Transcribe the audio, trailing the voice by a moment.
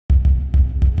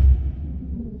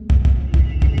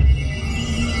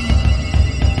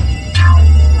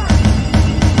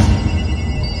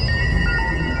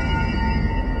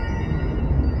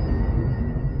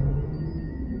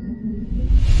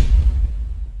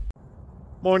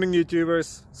Morning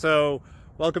YouTubers. So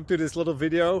welcome to this little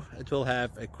video. It will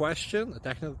have a question, a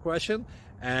technical question,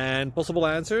 and possible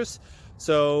answers.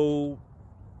 So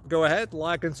go ahead,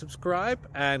 like and subscribe,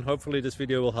 and hopefully this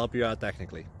video will help you out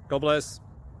technically. God bless.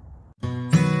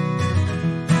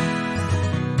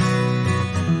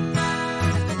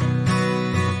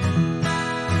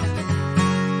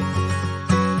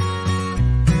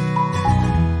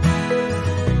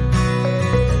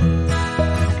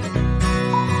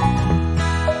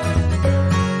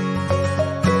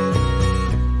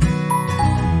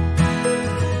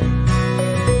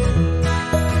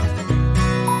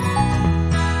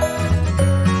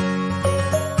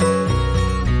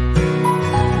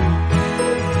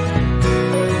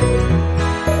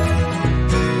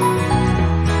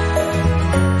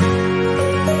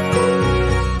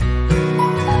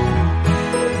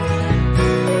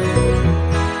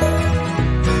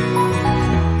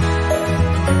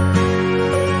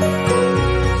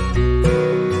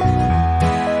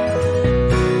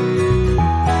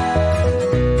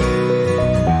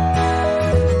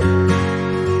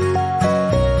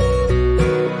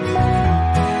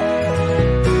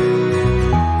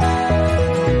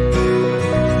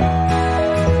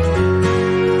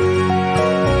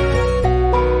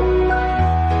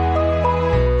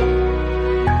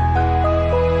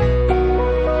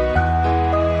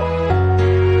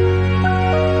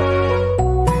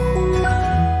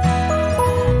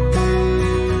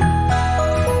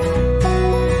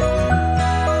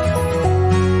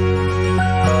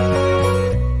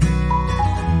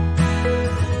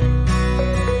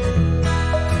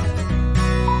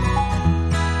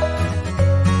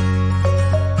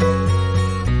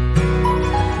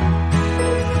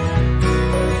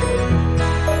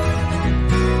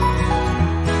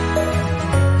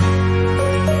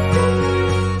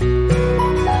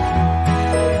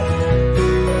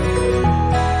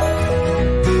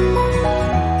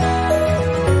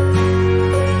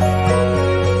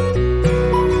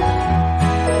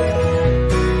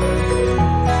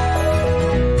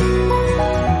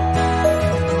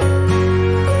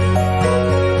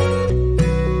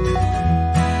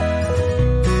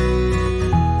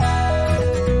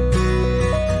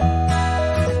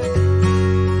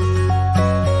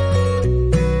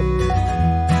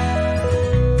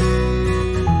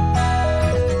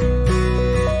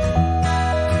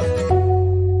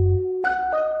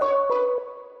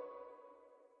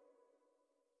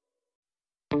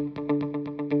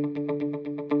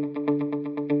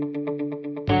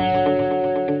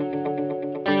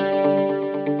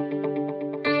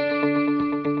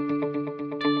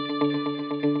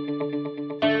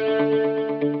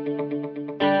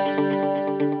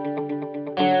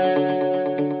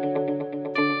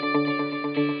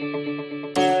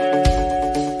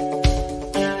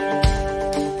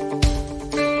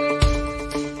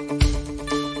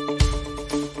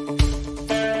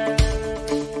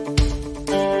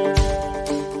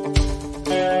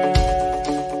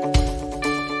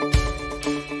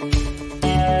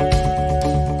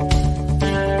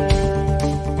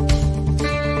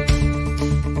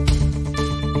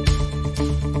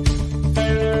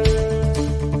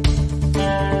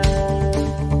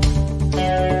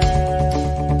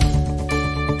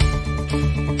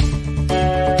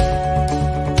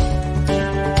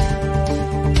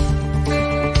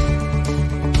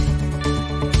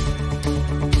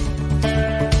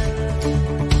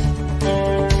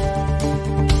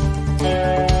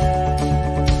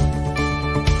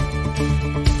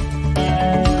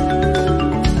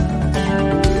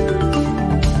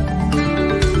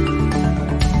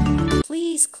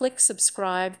 Please click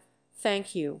subscribe.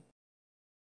 Thank you.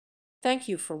 Thank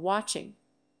you for watching.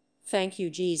 Thank you,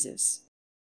 Jesus.